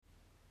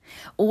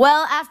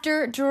Well,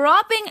 after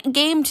dropping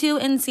Game 2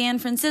 in San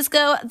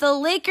Francisco, the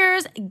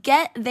Lakers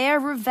get their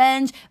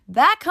revenge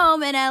back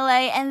home in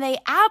LA, and they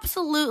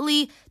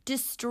absolutely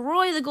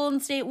destroy the Golden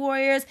State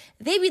Warriors.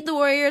 They beat the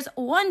Warriors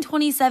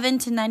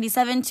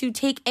 127-97 to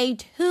take a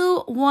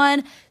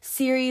 2-1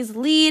 series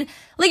lead.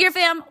 Laker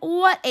fam,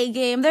 what a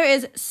game. There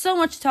is so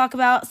much to talk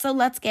about, so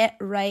let's get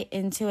right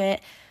into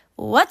it.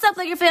 What's up,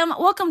 Laker fam?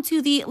 Welcome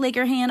to the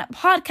Laker Han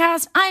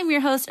podcast. I'm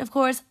your host, of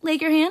course,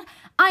 Laker Han.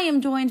 I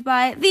am joined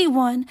by the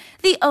one,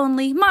 the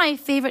only, my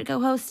favorite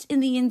co-host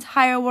in the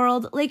entire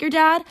world, Laker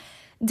Dad.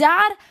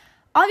 Dad,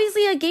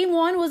 obviously, Game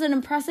 1 was an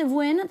impressive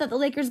win that the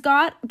Lakers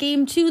got.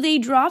 Game 2, they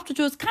dropped, which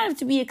was kind of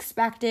to be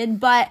expected.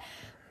 But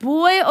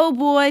boy, oh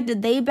boy,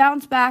 did they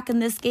bounce back in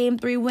this Game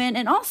 3 win.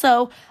 And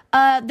also,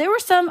 there were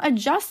some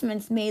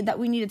adjustments made that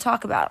we need to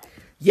talk about.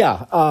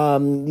 Yeah,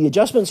 the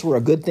adjustments were a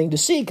good thing to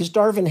see because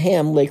Darvin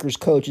Ham, Lakers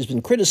coach, has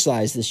been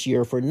criticized this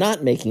year for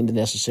not making the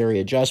necessary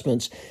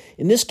adjustments.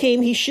 In this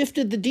game, he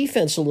shifted the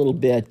defense a little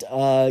bit.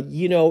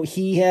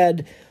 He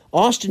had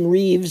Austin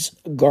Reeves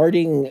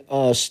guarding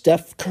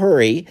Steph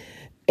Curry,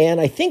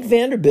 and I think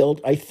Vanderbilt,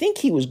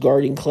 he was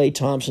guarding Klay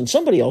Thompson.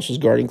 Somebody else was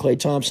guarding Klay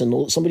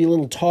Thompson, somebody a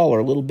little taller,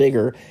 a little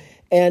bigger,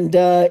 and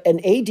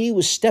AD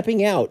was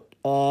stepping out.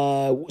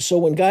 So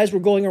when guys were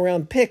going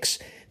around picks,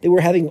 they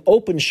were having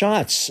open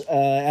shots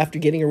after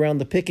getting around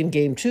the pick in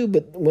Game 2,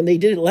 but when they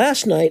did it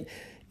last night,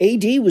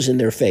 AD was in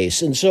their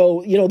face. And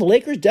so, the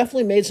Lakers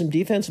definitely made some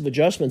defensive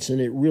adjustments, and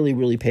it really,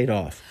 really paid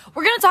off.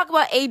 We're going to talk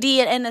about AD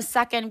in a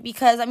second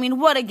because,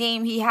 what a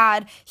game he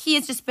had. He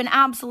has just been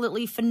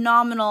absolutely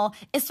phenomenal,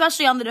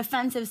 especially on the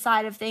defensive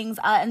side of things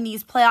in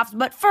these playoffs.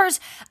 But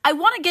first, I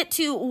want to get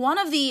to one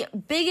of the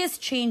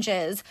biggest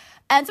changes,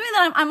 and something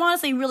that I'm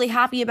honestly really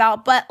happy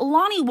about, but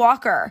Lonnie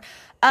Walker.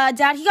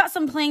 Dad, he got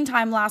some playing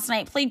time last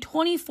night, played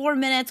 24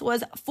 minutes,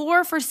 was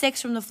 4 for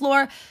 6 from the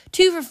floor,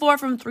 2 for 4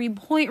 from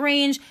three-point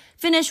range,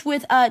 finished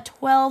with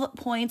 12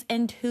 points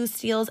and 2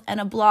 steals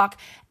and a block.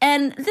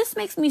 And this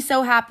makes me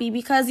so happy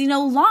because,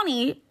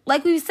 Lonnie,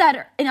 like we've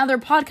said in other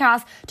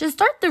podcasts, to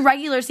start the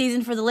regular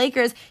season for the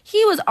Lakers,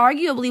 he was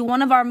arguably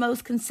one of our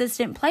most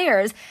consistent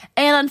players.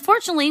 And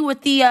unfortunately,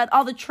 with the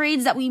all the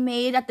trades that we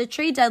made at the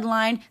trade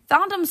deadline,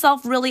 found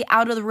himself really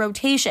out of the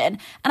rotation.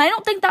 And I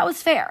don't think that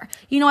was fair.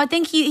 I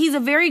think he's a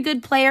very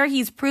good player.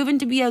 He's proven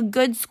to be a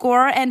good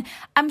scorer. And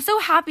I'm so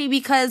happy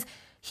because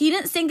he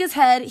didn't sink his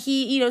head.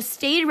 He,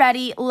 stayed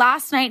ready.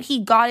 Last night, he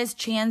got his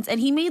chance,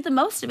 and he made the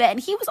most of it. And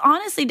he was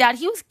honestly, Dad,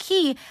 he was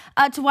key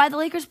to why the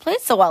Lakers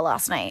played so well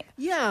last night.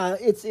 Yeah,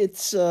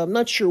 it's. I'm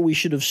not sure we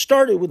should have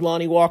started with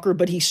Lonnie Walker,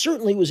 but he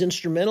certainly was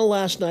instrumental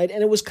last night,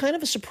 and it was kind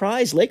of a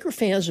surprise. Laker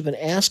fans have been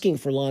asking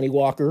for Lonnie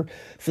Walker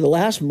for the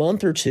last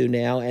month or two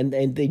now, and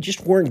they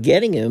just weren't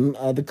getting him.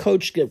 The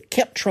coach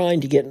kept trying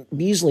to get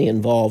Beasley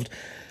involved.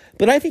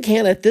 But I think,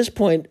 Hannah, at this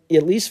point,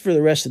 at least for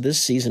the rest of this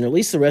season, or at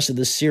least the rest of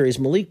this series,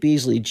 Malik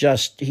Beasley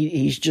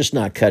he's just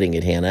not cutting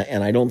it, Hannah,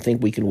 and I don't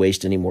think we can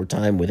waste any more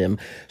time with him.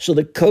 So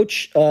the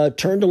coach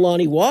turned to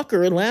Lonnie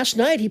Walker, and last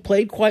night he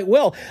played quite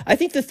well. I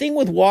think the thing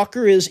with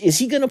Walker is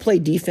he going to play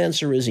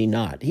defense or is he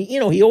not?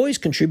 He always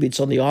contributes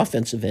on the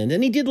offensive end,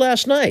 and he did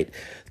last night.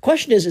 The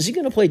question is he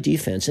going to play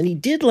defense? And he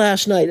did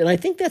last night, and I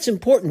think that's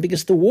important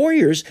because the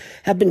Warriors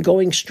have been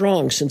going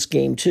strong since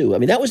Game 2.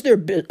 That was their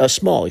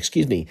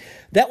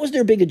that was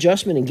their big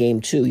adjustment in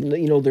Game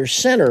 2. Their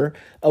center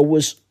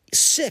was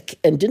sick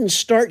and didn't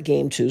start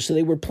Game 2, so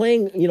they were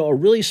playing, a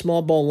really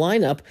small ball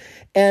lineup,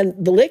 and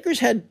the Lakers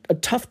had a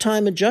tough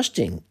time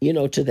adjusting,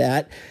 to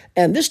that.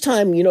 And this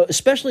time,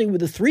 especially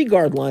with the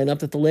 3-guard lineup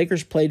that the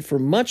Lakers played for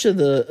much of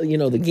the,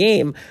 the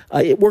game,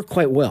 it worked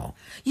quite well.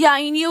 Yeah,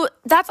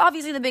 that's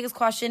obviously the biggest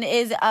question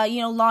is,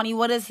 Lonnie,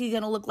 what is he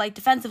going to look like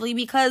defensively?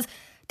 Because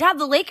Dad,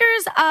 the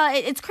Lakers,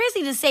 it's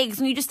crazy to say because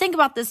when you just think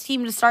about this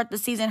team to start the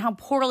season, how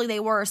poorly they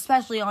were,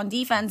 especially on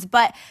defense,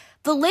 but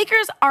the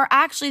Lakers are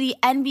actually the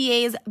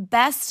NBA's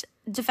best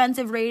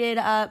defensive rated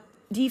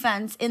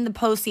defense in the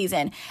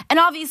postseason. And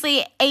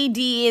obviously, AD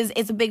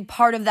is a big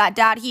part of that,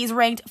 Dad. He's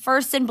ranked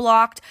first in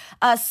blocked,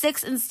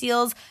 6th in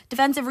steals,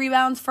 defensive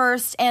rebounds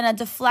first, and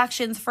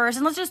deflections first.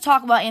 And let's just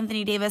talk about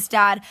Anthony Davis,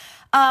 Dad.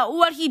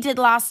 What he did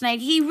last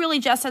night, he really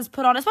just has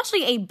put on,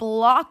 especially a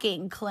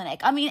blocking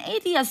clinic.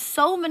 AD has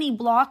so many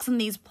blocks in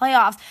these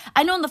playoffs.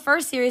 I know in the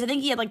first series, I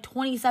think he had like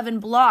 27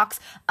 blocks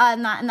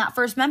in that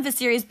first Memphis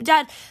series. But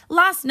Dad,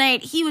 last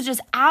night, he was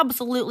just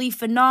absolutely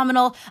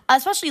phenomenal,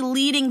 especially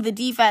leading the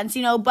defense,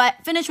 but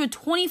finished with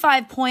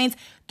 25 points,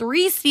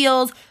 3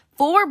 steals,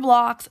 4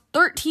 blocks,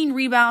 13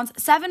 rebounds,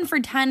 7 for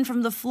 10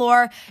 from the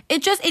floor.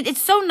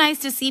 It's so nice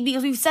to see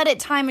because we've said it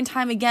time and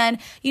time again.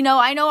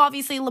 I know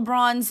obviously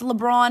LeBron's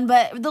LeBron,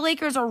 but the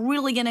Lakers are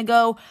really going to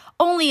go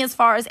only as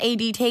far as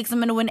AD takes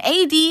them. And when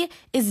AD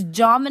is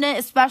dominant,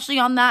 especially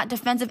on that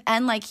defensive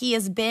end like he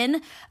has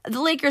been,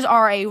 the Lakers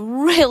are a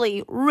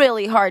really,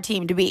 really hard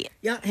team to beat.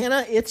 Yeah,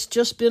 Hannah, it's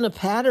just been a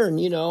pattern,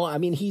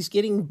 he's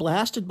getting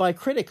blasted by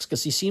critics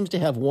because he seems to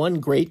have one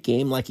great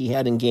game like he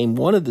had in Game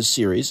 1 of the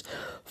series,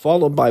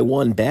 followed by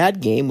one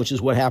bad game, which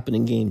is what happened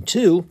in Game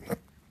 2.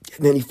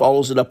 And then he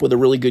follows it up with a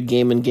really good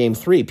game in Game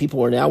 3.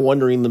 People are now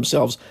wondering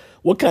themselves,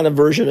 what kind of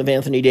version of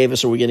Anthony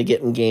Davis are we going to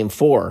get in Game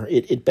 4?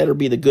 It better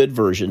be the good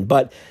version.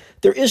 But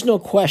there is no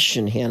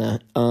question, Hannah,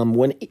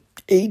 when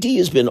AD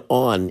has been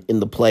on in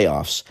the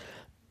playoffs,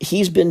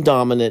 he's been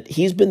dominant.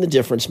 He's been the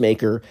difference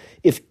maker.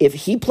 If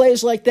he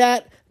plays like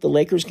that, the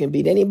Lakers can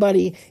beat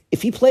anybody.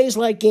 If he plays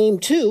like Game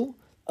 2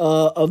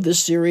 of this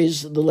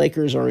series, the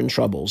Lakers are in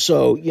trouble.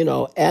 So,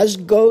 as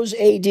goes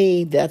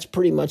AD, that's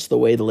pretty much the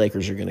way the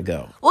Lakers are going to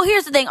go. Well,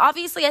 here's the thing.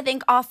 Obviously, I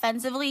think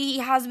offensively, he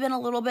has been a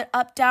little bit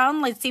up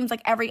down. Like, it seems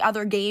like every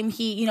other game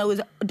he,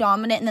 is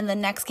dominant, and then the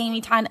next game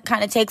he kind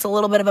of takes a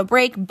little bit of a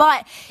break.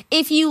 But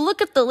if you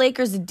look at the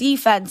Lakers'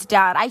 defense,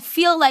 Dad, I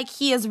feel like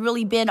he has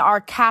really been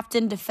our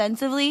captain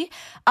defensively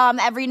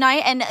every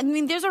night. And I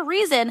mean, there's a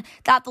reason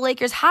that the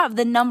Lakers have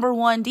the number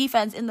one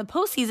defense in the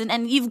postseason,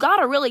 and you've got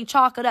to really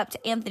chalk it up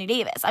to Anthony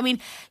Davis. I mean,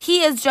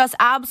 he is just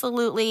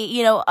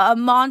absolutely, a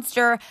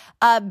monster,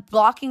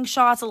 blocking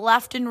shots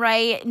left and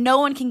right. No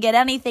one can get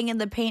anything in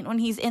the paint when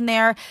he's in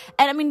there.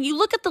 And I mean, you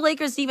look at the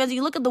Lakers defense,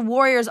 you look at the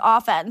Warriors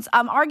offense.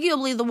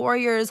 Arguably, the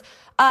Warriors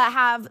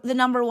have the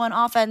number one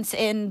offense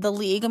in the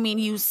league. I mean,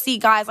 you see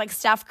guys like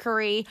Steph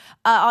Curry,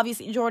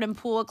 obviously Jordan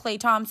Poole, Klay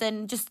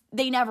Thompson, just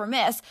they never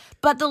miss.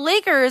 But the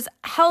Lakers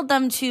held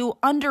them to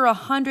under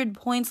 100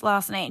 points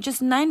last night,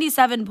 just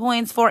 97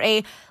 points for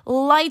a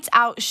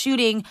lights-out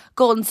shooting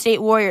Golden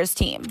State Warriors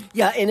team.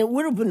 Yeah, and it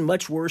would have been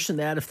much worse than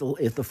that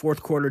if the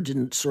fourth quarter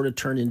didn't sort of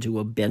turn into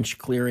a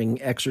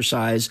bench-clearing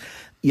exercise,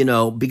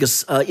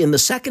 because in the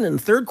second and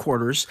third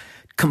quarters,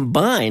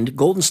 combined,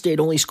 Golden State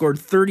only scored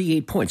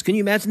 38 points. Can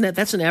you imagine that?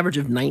 That's an average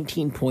of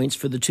 19 points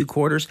for the two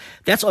quarters.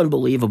 That's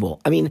unbelievable.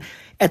 I mean,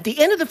 at the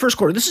end of the first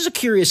quarter, this is a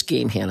curious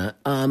game, Hannah.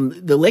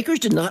 The Lakers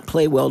did not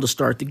play well to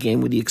start the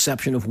game with the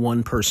exception of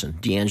one person,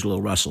 D'Angelo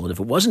Russell. And if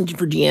it wasn't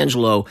for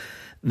D'Angelo,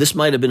 this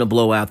might have been a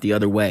blowout the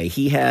other way.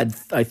 He had,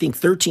 I think,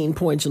 13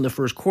 points in the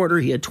first quarter.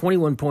 He had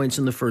 21 points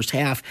in the first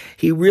half.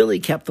 He really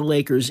kept the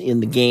Lakers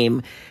in the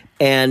game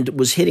and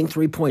was hitting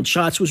three-point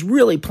shots, was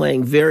really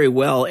playing very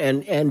well.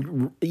 And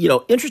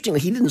interestingly,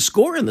 he didn't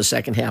score in the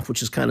second half,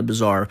 which is kind of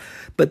bizarre.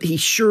 But he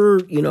sure,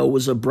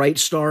 was a bright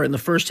star in the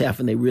first half,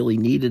 and they really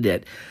needed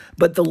it.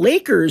 But the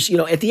Lakers,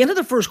 at the end of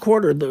the first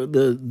quarter,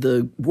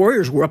 the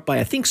Warriors were up by,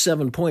 I think,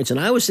 7 points. And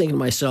I was thinking to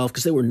myself,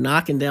 because they were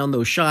knocking down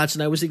those shots,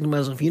 and I was thinking to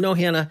myself,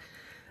 Hannah,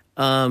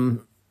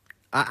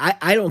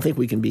 I don't think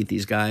we can beat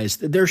these guys.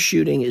 Their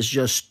shooting is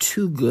just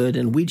too good,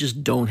 and we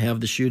just don't have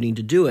the shooting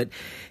to do it.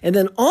 And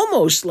then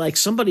almost like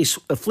somebody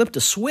flipped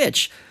a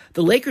switch,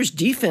 the Lakers'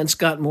 defense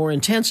got more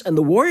intense, and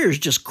the Warriors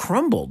just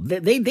crumbled.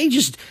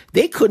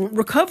 They couldn't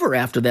recover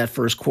after that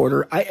first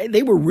quarter.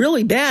 They were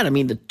really bad. I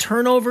mean, the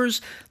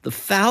turnovers, the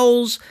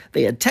fouls,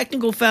 they had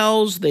technical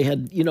fouls, they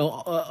had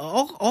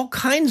all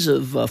kinds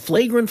of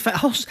flagrant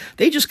fouls.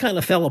 They just kind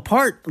of fell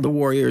apart, the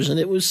Warriors, and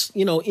it was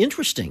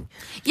interesting.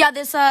 Yeah,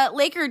 this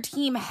Laker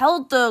team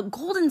held the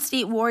Golden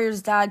State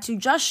Warriors, Dad, to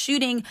just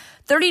shooting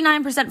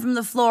 39% from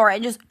the floor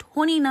and just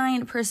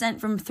 29%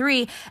 from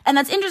three. And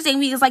that's interesting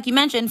because, like you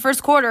mentioned,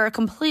 first quarter, a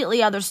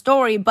completely other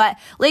story. But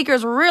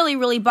Lakers really,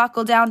 really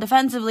buckled down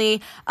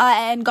defensively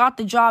and got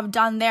the job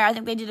done there. I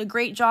think they did a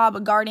great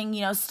job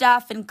guarding,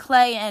 Steph and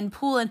Klay and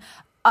Poole and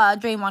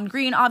Draymond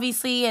Green,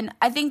 obviously. And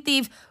I think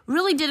they've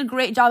really did a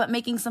great job at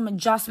making some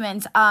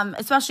adjustments,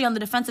 especially on the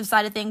defensive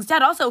side of things.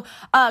 Dad, also,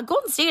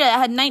 Golden State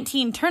had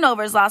 19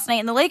 turnovers last night,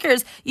 and the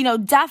Lakers,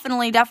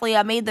 definitely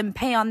made them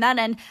pay on that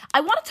end.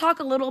 I want to talk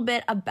a little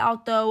bit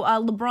about, though,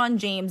 LeBron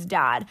James,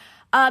 Dad,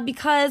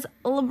 because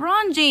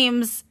LeBron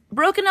James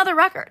broke another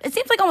record. It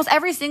seems like almost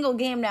every single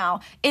game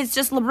now, it's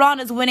just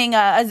LeBron is winning,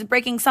 is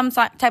breaking some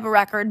type of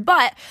record.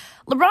 But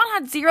LeBron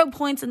had 0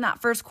 points in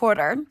that first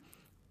quarter.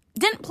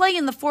 Didn't play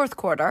in the fourth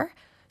quarter.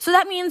 So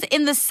that means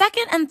in the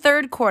second and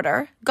third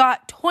quarter,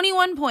 got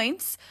 21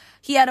 points.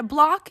 He had a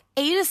block,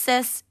 8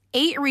 assists,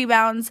 8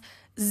 rebounds,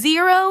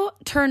 0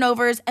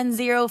 turnovers, and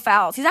 0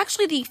 fouls. He's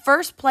actually the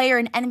first player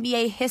in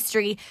NBA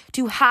history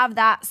to have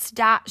that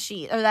stat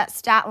sheet or that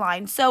stat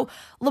line. So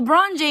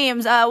LeBron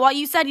James, while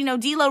you said,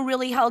 D'Lo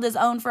really held his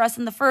own for us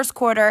in the first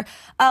quarter,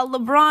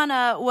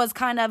 LeBron was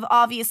kind of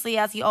obviously,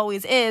 as he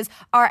always is,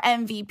 our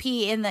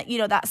MVP in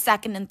the, that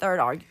second and third,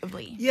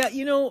 arguably. Yeah,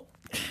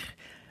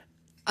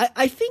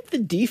 I think the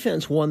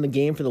defense won the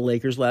game for the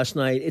Lakers last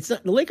night. The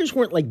Lakers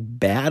weren't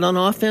bad on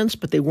offense,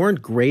 but they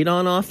weren't great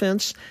on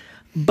offense.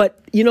 But,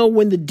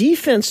 when the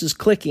defense is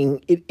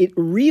clicking, it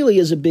really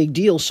is a big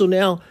deal. So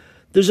now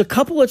there's a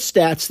couple of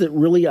stats that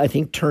really, I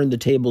think, turned the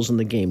tables in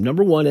the game.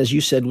 Number one, as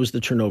you said, was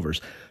the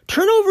turnovers.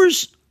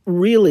 Turnovers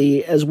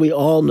really, as we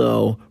all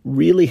know,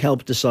 really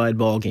help decide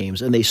ball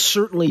games. And they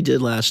certainly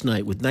did last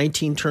night. With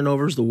 19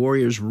 turnovers, the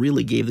Warriors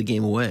really gave the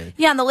game away.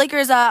 Yeah, and the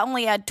Lakers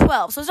only had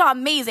 12. So it's not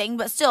amazing,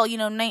 but still,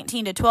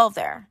 19 to 12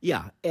 there.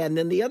 Yeah, and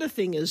then the other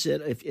thing is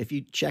that if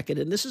you check it,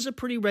 and this is a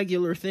pretty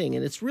regular thing,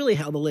 and it's really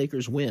how the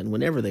Lakers win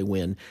whenever they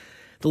win.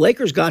 The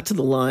Lakers got to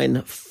the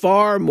line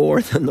far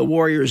more than the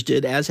Warriors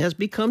did, as has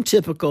become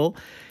typical.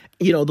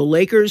 the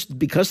Lakers,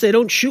 because they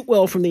don't shoot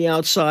well from the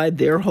outside,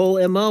 their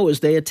whole MO is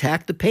they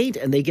attack the paint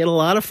and they get a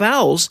lot of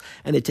fouls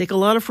and they take a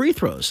lot of free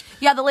throws.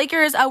 Yeah, the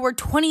Lakers were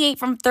 28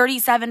 from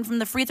 37 from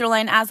the free throw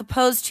line as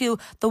opposed to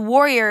the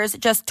Warriors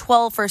just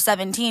 12 for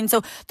 17.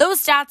 So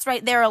those stats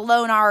right there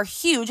alone are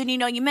huge. And,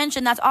 you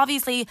mentioned that's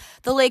obviously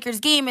the Lakers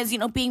game is,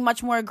 being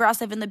much more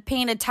aggressive in the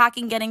paint,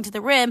 attacking, getting to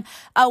the rim,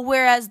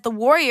 whereas the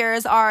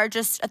Warriors are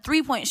just a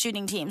three-point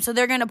shooting team. So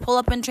they're going to pull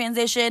up in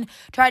transition,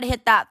 try to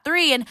hit that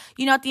three. And,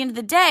 at the end of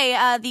the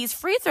day, these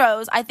free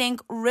throws, I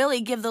think,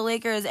 really give the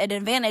Lakers an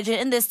advantage.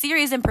 And in this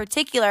series in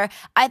particular,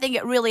 I think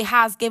it really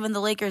has given the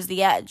Lakers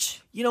the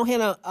edge.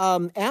 Hannah,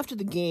 after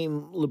the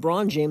game,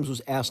 LeBron James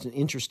was asked an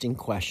interesting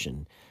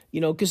question.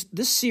 Because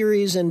this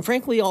series and,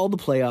 frankly, all the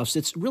playoffs,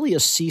 it's really a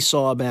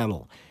seesaw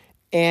battle.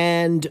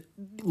 And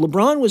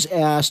LeBron was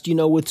asked,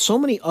 with so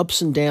many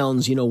ups and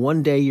downs,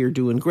 one day you're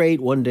doing great,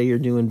 one day you're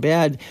doing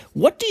bad.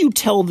 What do you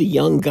tell the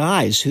young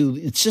guys who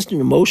it's just an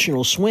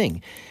emotional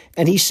swing?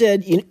 And he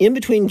said, in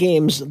between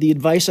games, the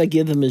advice I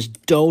give them is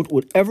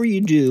whatever you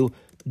do,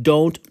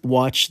 don't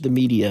watch the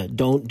media.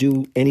 Don't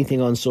do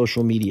anything on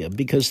social media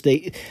because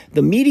the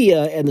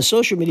media and the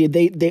social media,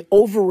 they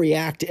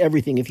overreact to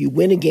everything. If you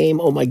win a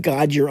game, oh my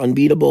God, you're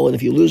unbeatable. And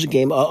if you lose a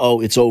game,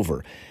 it's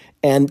over.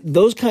 And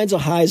those kinds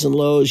of highs and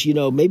lows,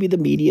 maybe the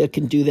media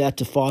can do that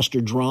to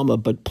foster drama,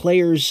 but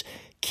players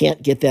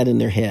can't get that in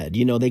their head.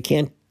 They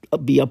can't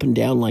be up and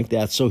down like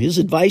that. So his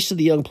advice to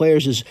the young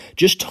players is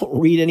just don't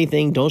read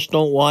anything,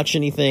 don't watch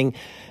anything,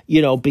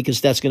 because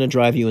that's going to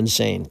drive you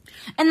insane.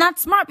 And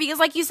that's smart because,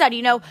 like you said,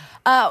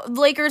 the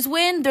Lakers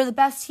win. They're the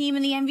best team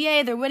in the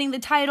NBA. They're winning the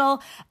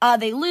title.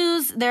 They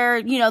lose.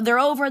 They're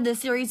over. The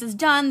series is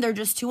done. They're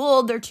just too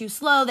old. They're too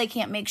slow. They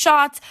can't make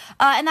shots.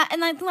 And I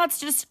think that's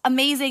just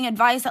amazing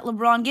advice that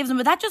LeBron gives them.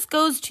 But that just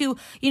goes to,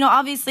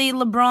 obviously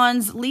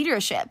LeBron's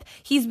leadership.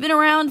 He's been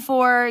around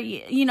for,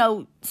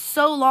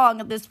 so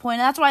long at this point.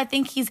 And that's why I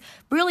think he's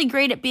really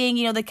great at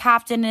being, the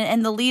captain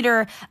and the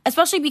leader,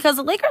 especially because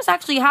the Lakers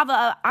actually have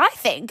I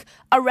think,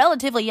 a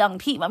relatively young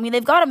team. I mean,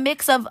 they've got a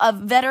mix of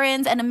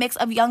veterans and a mix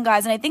of young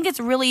guys. And I think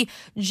it's really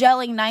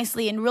gelling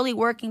nicely and really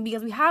working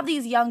because we have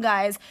these young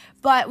guys,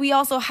 but we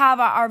also have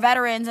our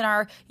veterans and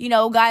our,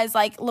 guys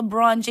like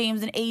LeBron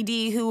James and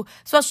AD who,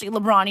 especially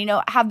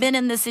LeBron, have been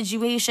in this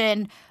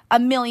situation a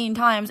million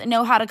times and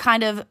know how to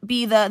kind of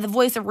be the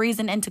voice of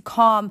reason and to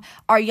calm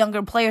our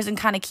younger players and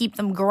kind of keep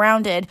them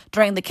grounded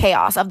during the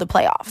chaos of the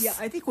playoffs. Yeah,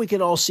 I think we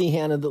can all see,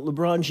 Hannah, that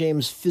LeBron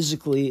James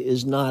physically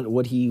is not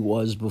what he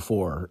was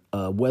before.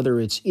 Whether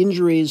it's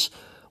injuries,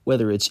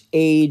 whether it's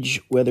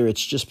age, whether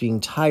it's just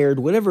being tired,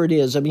 whatever it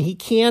is. I mean, he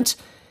can't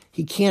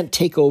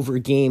take over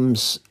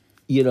games,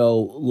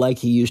 like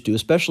he used to,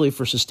 especially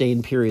for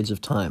sustained periods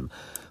of time.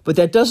 But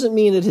that doesn't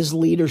mean that his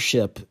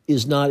leadership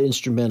is not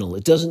instrumental.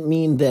 It doesn't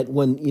mean that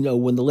when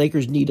the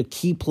Lakers need a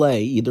key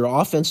play, either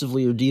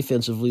offensively or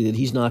defensively, that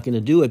he's not going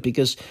to do it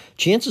because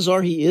chances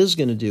are he is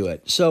going to do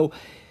it. So,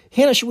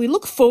 Hannah, should we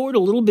look forward a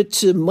little bit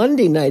to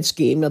Monday night's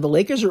game? Now, the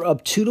Lakers are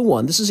up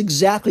 2-1. This is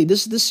exactly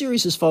this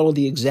series has followed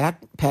the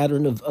exact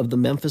pattern of the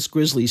Memphis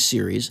Grizzlies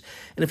series.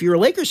 And if you're a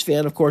Lakers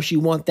fan, of course,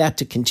 you want that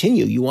to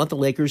continue. You want the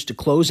Lakers to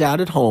close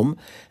out at home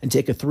and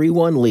take a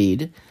 3-1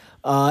 lead.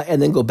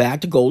 And then go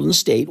back to Golden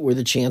State, where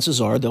the chances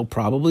are they'll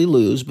probably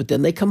lose. But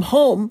then they come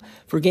home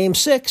for Game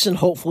 6, and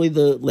hopefully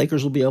the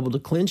Lakers will be able to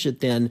clinch it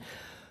then.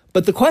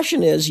 But the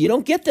question is, you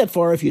don't get that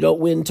far if you don't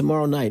win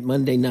tomorrow night,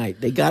 Monday night.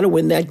 They got to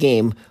win that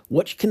game.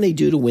 What can they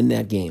do to win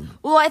that game?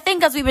 Well, I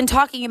think as we've been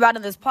talking about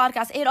in this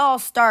podcast, it all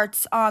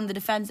starts on the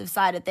defensive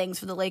side of things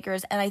for the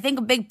Lakers. And I think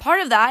a big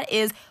part of that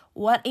is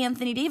what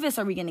Anthony Davis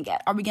are we going to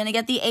get? Are we going to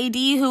get the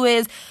AD who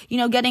is,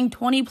 getting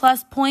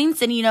 20-plus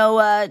points and,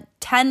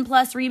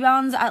 10-plus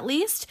rebounds at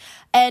least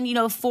and,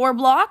 4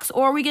 blocks?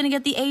 Or are we going to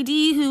get the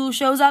AD who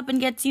shows up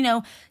and gets,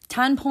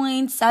 10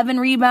 points, 7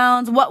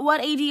 rebounds?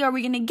 What AD are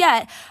we going to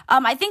get?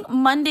 I think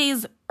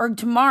Monday's or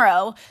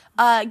tomorrow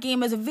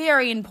game is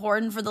very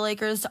important for the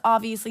Lakers to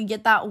obviously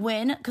get that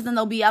win because then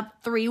they'll be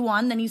up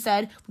 3-1. Then you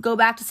said, go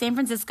back to San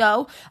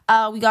Francisco.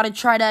 We got to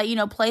try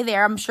to, play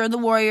there. I'm sure the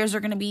Warriors are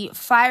going to be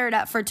fired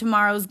up for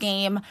tomorrow's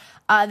game.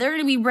 They're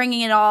going to be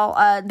bringing it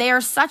all. They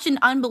are such an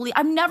unbelievable.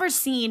 I've never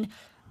seen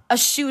a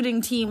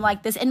shooting team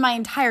like this in my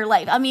entire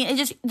life. I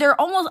mean, they're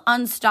almost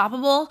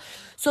unstoppable.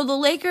 So the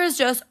Lakers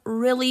just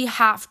really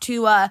have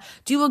to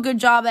do a good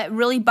job at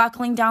really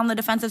buckling down the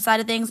defensive side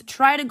of things,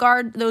 try to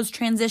guard those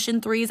transition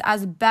threes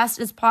as best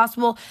as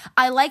possible.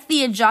 I like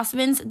the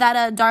adjustments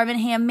that Darvin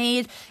Ham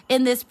made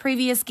in this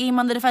previous game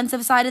on the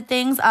defensive side of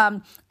things.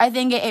 I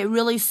think it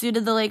really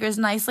suited the Lakers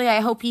nicely. I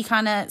hope he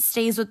kind of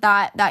stays with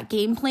that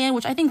game plan,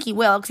 which I think he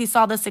will because he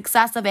saw the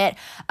success of it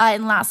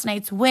in last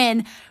night's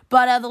win.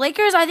 But the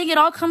Lakers, I think it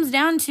all comes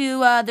down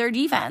to their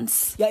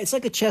defense. Yeah, it's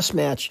like a chess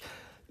match,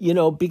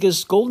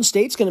 because Golden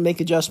State's going to make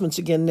adjustments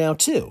again now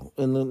too.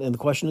 And the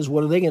question is,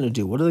 what are they going to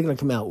do? What are they going to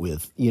come out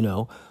with, And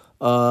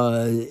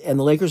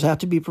the Lakers have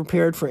to be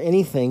prepared for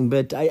anything.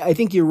 But I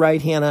think you're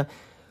right, Hannah.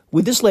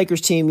 With this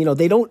Lakers team,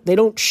 they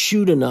don't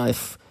shoot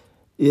enough.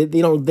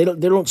 They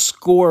don't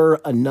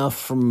score enough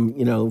from,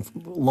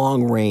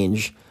 long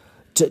range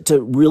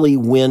to really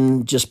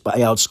win just by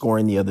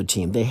outscoring the other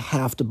team. They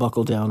have to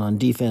buckle down on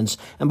defense.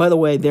 And by the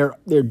way, their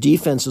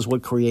defense is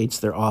what creates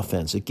their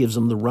offense. It gives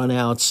them the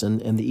runouts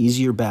and the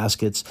easier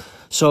baskets.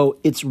 So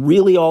it's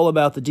really all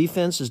about the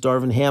defense, as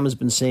Darvin Ham has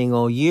been saying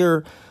all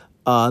year.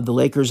 The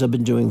Lakers have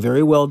been doing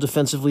very well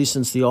defensively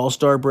since the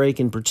All-Star break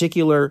in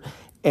particular,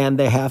 and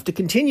they have to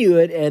continue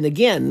it. And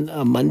again,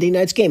 Monday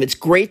night's game, it's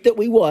great that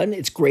we won.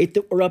 It's great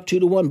that we're up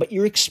 2-1, but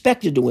you're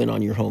expected to win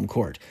on your home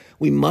court.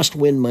 We must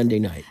win Monday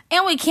night.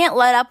 And we can't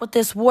let up with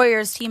this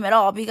Warriors team at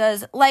all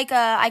because, like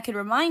I could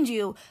remind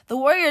you, the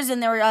Warriors in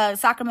their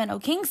Sacramento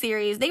Kings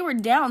series, they were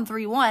down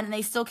 3-1, and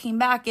they still came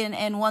back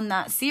and won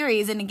that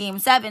series in Game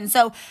 7.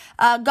 So,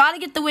 got to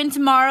get the win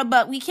tomorrow,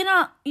 but we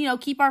cannot,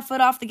 keep our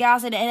foot off the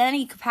gas in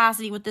any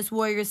capacity with this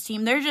Warriors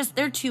team.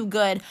 They're too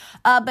good.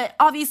 But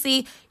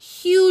obviously,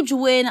 huge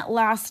win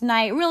last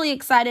night. Really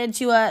excited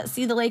to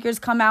see the Lakers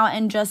come out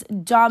and just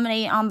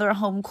dominate on their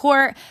home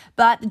court.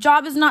 But the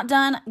job is not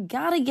done.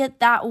 Gotta get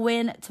that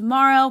win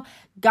tomorrow.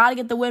 Got to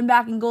get the win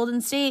back in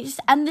Golden State. Just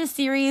end this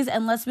series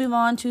and let's move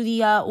on to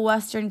the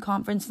Western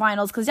Conference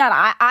Finals. Because,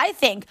 I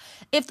think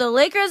if the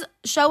Lakers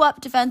show up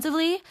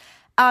defensively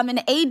and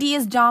AD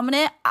is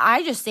dominant,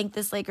 I just think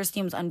this Lakers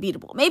team is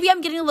unbeatable. Maybe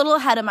I'm getting a little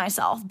ahead of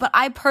myself, but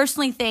I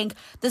personally think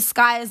the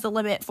sky is the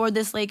limit for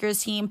this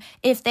Lakers team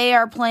if they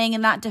are playing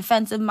in that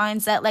defensive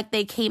mindset like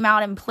they came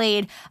out and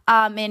played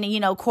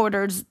in,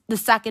 quarters, the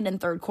second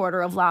and third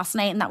quarter of last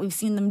night, and that we've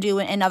seen them do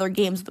in other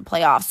games of the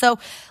playoffs. So,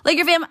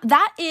 Laker fam,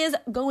 that is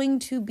going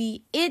to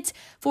be it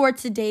for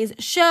today's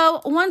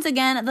show. Once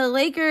again, the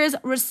Lakers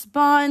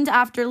respond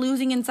after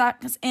losing in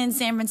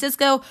San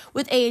Francisco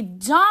with a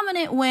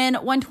dominant win,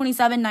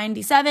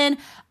 127-97,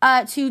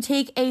 to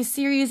take a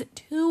series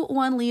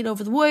 2-1 lead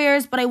over the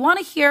Warriors. But I want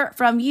to hear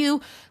from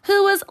you.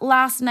 Who was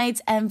last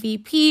night's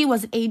MVP?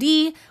 Was it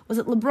AD? Was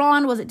it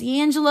LeBron? Was it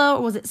D'Angelo?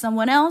 Or was it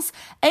someone else?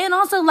 And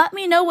also let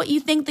me know what you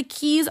think the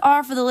keys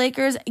are for the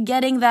Lakers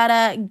getting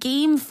that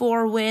Game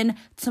 4 win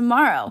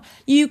tomorrow.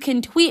 You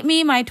can tweet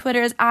me. My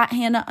Twitter is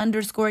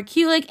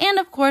 @Hannah_Kulik. And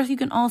of course, you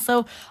can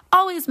also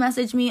always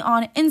message me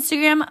on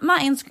Instagram. My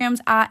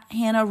Instagram's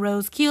 @Hannah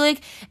Rose Kulik.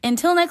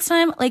 Until next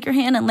time, Laker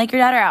Hannah and Laker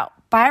Dad are out.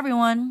 Bye,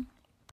 everyone.